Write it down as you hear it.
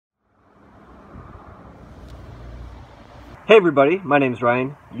Hey everybody, my name's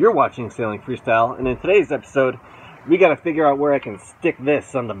Ryan, you're watching Sailing Freestyle, and in today's episode, we gotta figure out where I can stick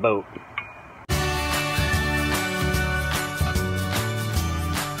this on the boat.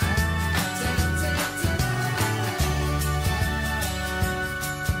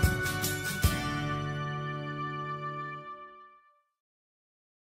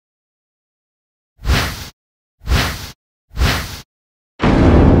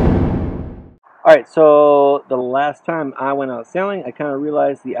 Alright, so the last time I went out sailing, I kind of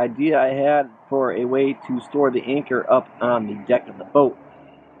realized the idea I had for a way to store the anchor up on the deck of the boat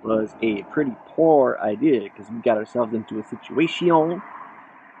was a pretty poor idea, because we got ourselves into a situation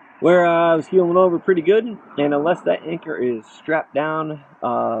where I was heeling over pretty good, and unless that anchor is strapped down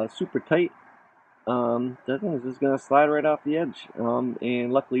super tight, that thing is just going to slide right off the edge.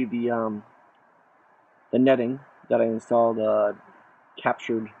 And luckily the netting that I installed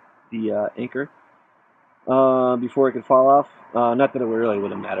captured the anchor before it could fall off. Not that it really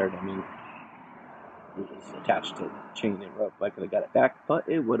would have mattered. I mean, it was attached to chain and rope. I could have got it back, but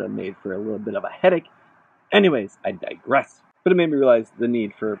it would have made for a little bit of a headache. Anyways, I digress. But it made me realize the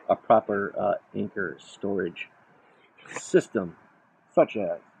need for a proper anchor storage system, such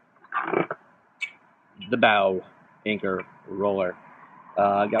as the bow anchor roller.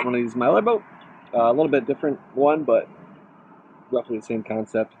 I got one of these in my other boat. A little bit different one, but roughly the same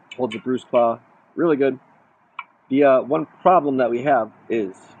concept. Holds a Bruce claw, really good. The one problem that we have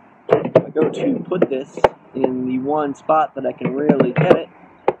is I go to put this in the one spot that I can rarely get it.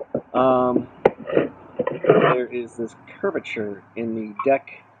 There is this curvature in the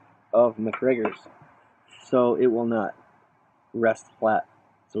deck of McGregor's, so it will not rest flat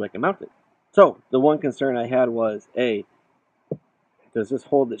so I can mount it. So the one concern I had was, A, does this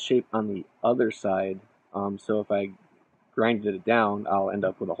hold its shape on the other side? So if I grinded it down, I'll end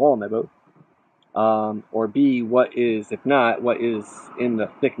up with a hole in my boat. Or B, what is, if not, what is in the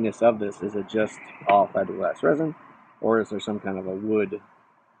thickness of this? Is it just all fiberglass resin, or is there some kind of a wood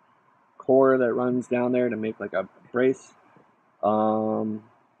core that runs down there to make like a brace?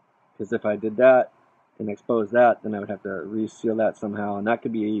 Because if I did that and expose that, then I would have to reseal that somehow, and that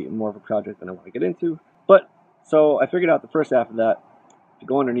could be more of a project than I want to get into. But so I figured out the first half of that. To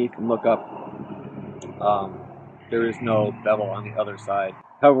go underneath and look up, there is no bevel on the other side.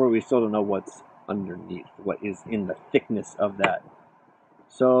 However, we still don't know what's underneath, what is in the thickness of that.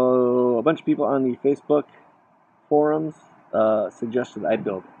 So a bunch of people on the Facebook forums suggested I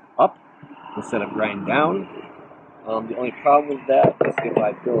build up instead of grind down. The only problem with that is if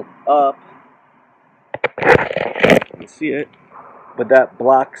I build up, you can see it, but that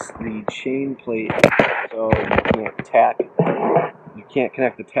blocks the chain plate, so you can't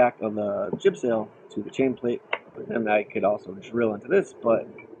connect the tack of the jib sail to the chain plate. And I could also drill into this, but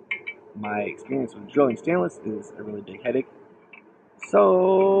my experience with drilling stainless is a really big headache.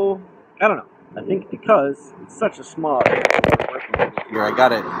 So I don't know. I think because it's such a small area here, I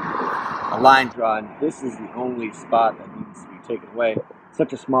got a line drawn. This is the only spot that needs to be taken away.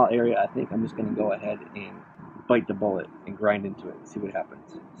 Such a small area, I think I'm just going to go ahead and bite the bullet and grind into it and see what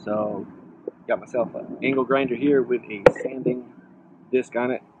happens. So got myself an angle grinder here with a sanding disc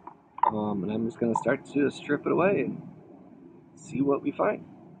on it. And I'm just going to start to strip it away and see what we find.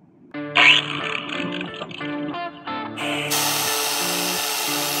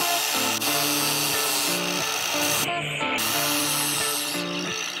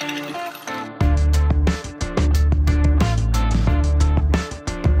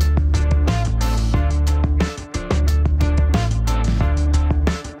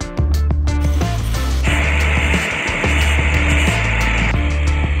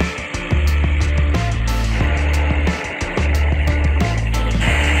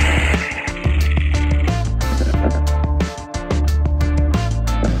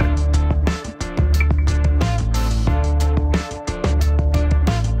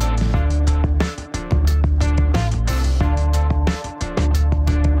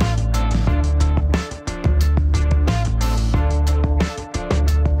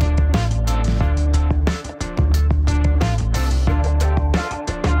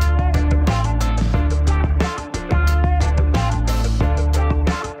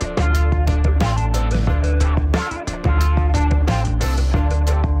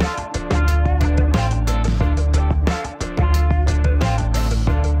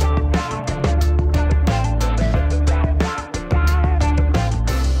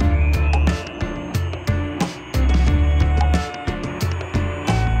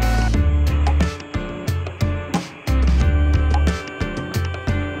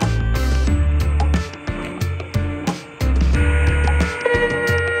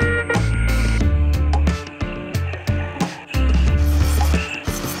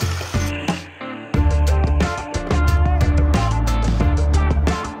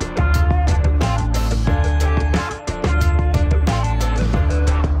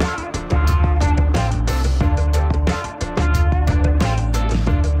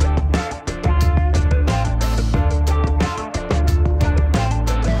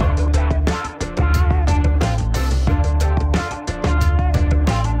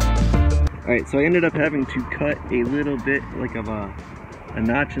 Alright, so I ended up having to cut a little bit like of a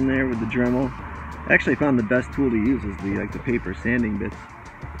notch in there with the Dremel. I actually found the best tool to use is the paper sanding bits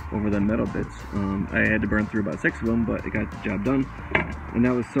over the metal bits. I had to burn through about 6 of them, but it got the job done. And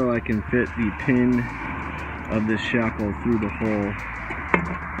that was so I can fit the pin of this shackle through the hole.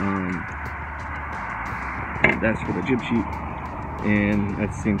 That's for the jib sheet, and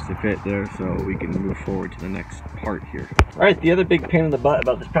that seems to fit there, so we can move forward to the next part here. Alright, the other big pain in the butt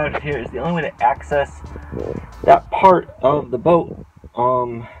about this project here is the only way to access that part of the boat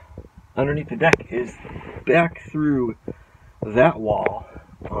underneath the deck is back through that wall.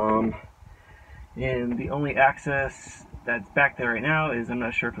 And the only access that's back there right now is, I'm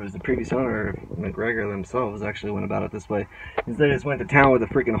not sure if it was the previous owner or if McGregor themselves actually went about it this way, is they just went to town with a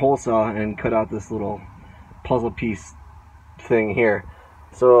freaking hole saw and cut out this little puzzle piece thing here.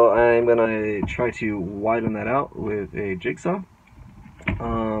 So I'm gonna try to widen that out with a jigsaw.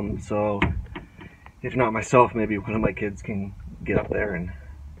 So if not myself, maybe one of my kids can get up there and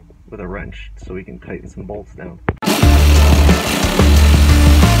with a wrench so we can tighten some bolts down.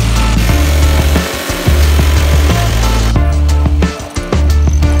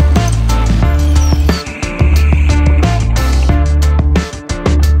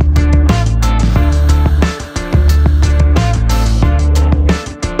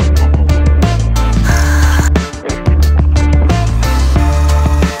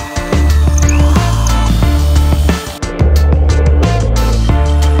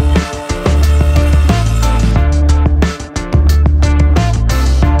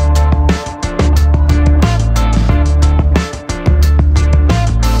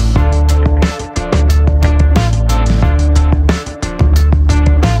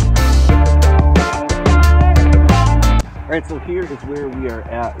 Alright, so here is where we are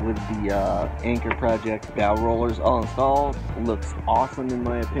at with the anchor project. Bow rollers all installed. Looks awesome in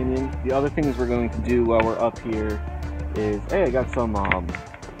my opinion. The other things we're going to do while we're up here is, hey, I got some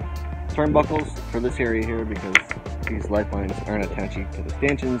turnbuckles for this area here because these lifelines aren't attaching to the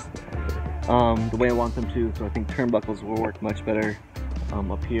stanchions the way I want them to, so I think turnbuckles will work much better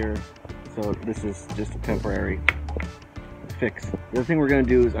up here. So this is just a temporary fix. The other thing we're going to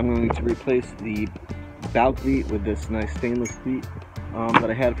do is I'm going to replace the bow cleat with this nice stainless cleat that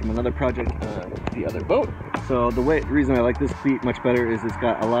I had from another project on the other boat. So the reason I like this cleat much better is it's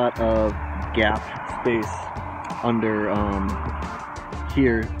got a lot of gap space under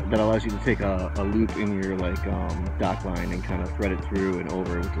here that allows you to take a loop in your dock line and kind of thread it through and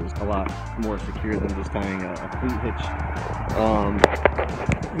over, which is a lot more secure than just tying a cleat hitch.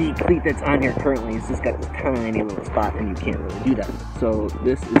 The cleat that's on here currently has just got this tiny little spot and you can't really do that. So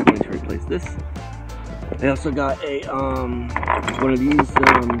this is going to replace this. I also got a one of these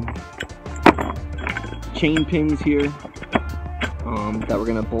chain pins here that we're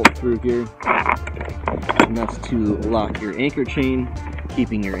gonna bolt through here, and that's to lock your anchor chain,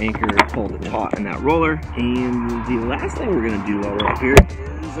 keeping your anchor pulled taut in that roller. And the last thing we're gonna do while we're up here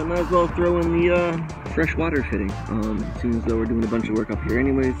is I might as well throw in the fresh water fitting. Seeing as though we're doing a bunch of work up here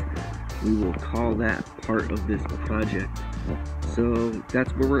anyways, we will call that part of this project. So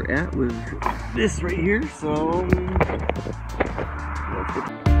that's where we're at with this right here. So let's get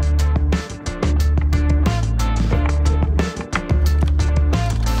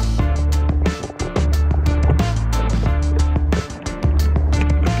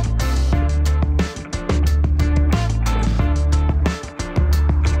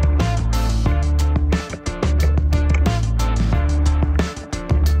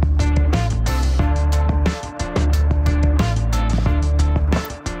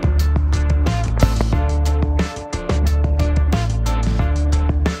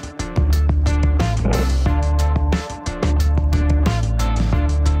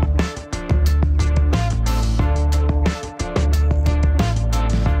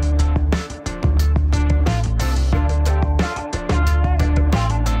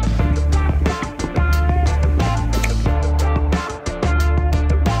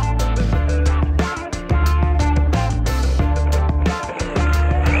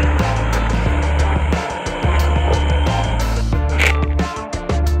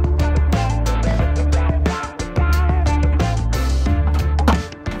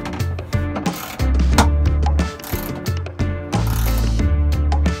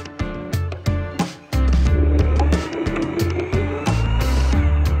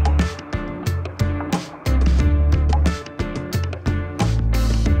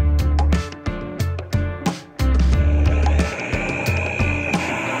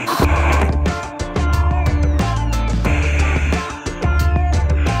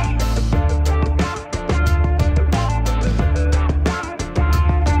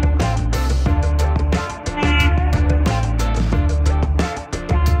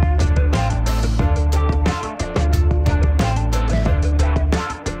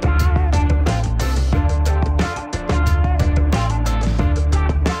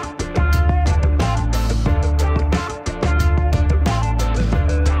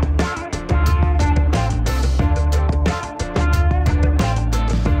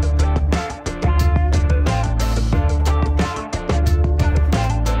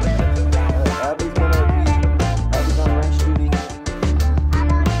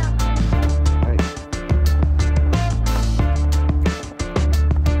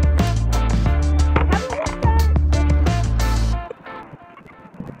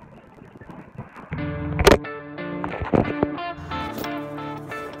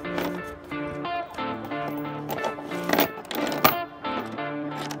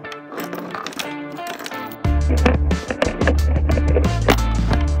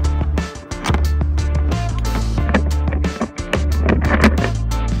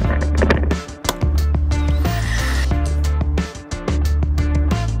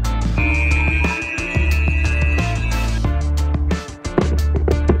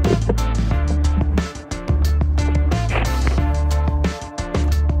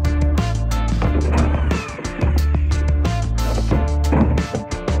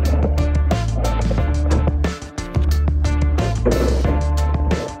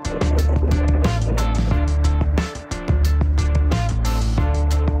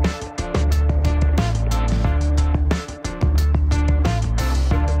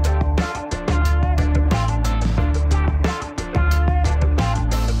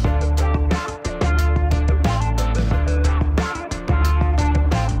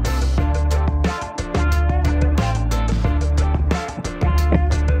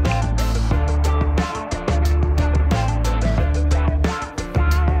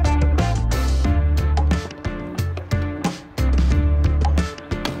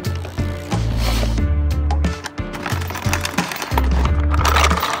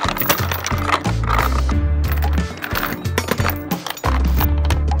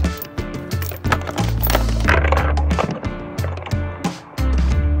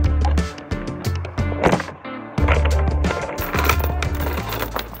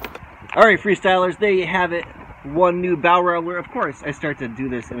Alright, freestylers, there you have it. One new bow roller. Of course, I start to do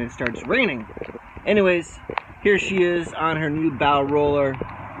this and it starts raining. Anyways, here she is on her new bow roller.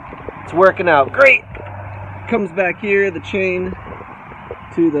 It's working out great. Comes back here, the chain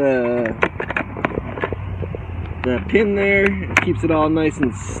to the pin there. It keeps it all nice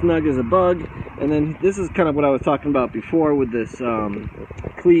and snug as a bug. And then this is kind of what I was talking about before with this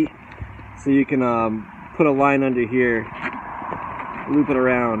cleat. So you can put a line under here, loop it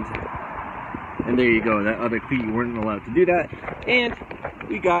around, and there you go. That other cleat, you weren't allowed to do that. And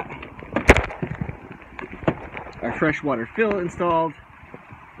we got our freshwater fill installed.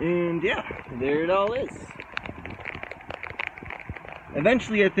 And yeah, there it all is.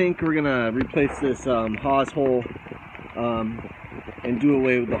 Eventually, I think we're gonna replace this hawse hole and do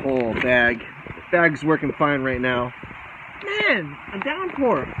away with the whole bag. Bag's working fine right now. Man, a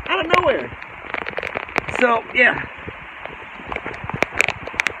downpour out of nowhere. So yeah.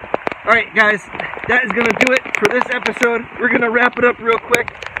 All right, guys, that is gonna do it for this episode. We're gonna wrap it up real quick.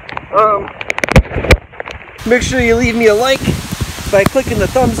 Make sure you leave me a like by clicking the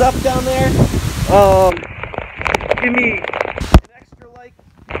thumbs up down there. Give me an extra like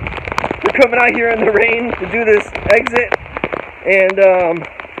for coming out here in the rain to do this exit. And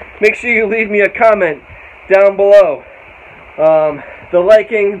make sure you leave me a comment down below. The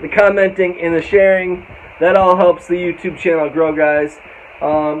liking, the commenting, and the sharing, that all helps the YouTube channel grow, guys.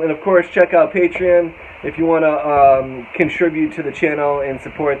 And of course, check out Patreon if you want to contribute to the channel and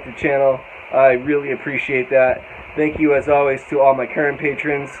support the channel. I really appreciate that. Thank you, as always, to all my current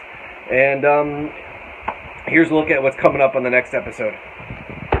patrons. And here's a look at what's coming up on the next episode.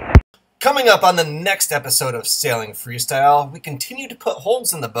 Coming up on the next episode of Sailing Freestyle, we continue to put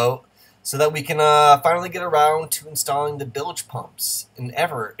holes in the boat so that we can finally get around to installing the bilge pumps, an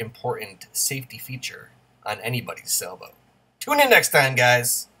ever important safety feature on anybody's sailboat. Tune in next time,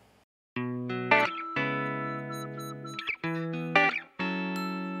 guys.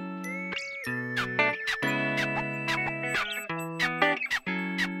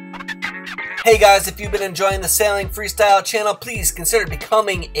 Hey guys, if you've been enjoying the Sailing Freestyle channel, please consider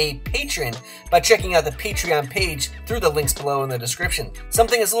becoming a patron by checking out the Patreon page through the links below in the description.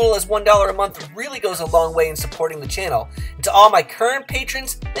 Something as little as $1 a month really goes a long way in supporting the channel. And to all my current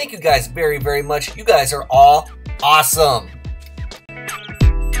patrons, thank you guys very, very much. You guys are all awesome.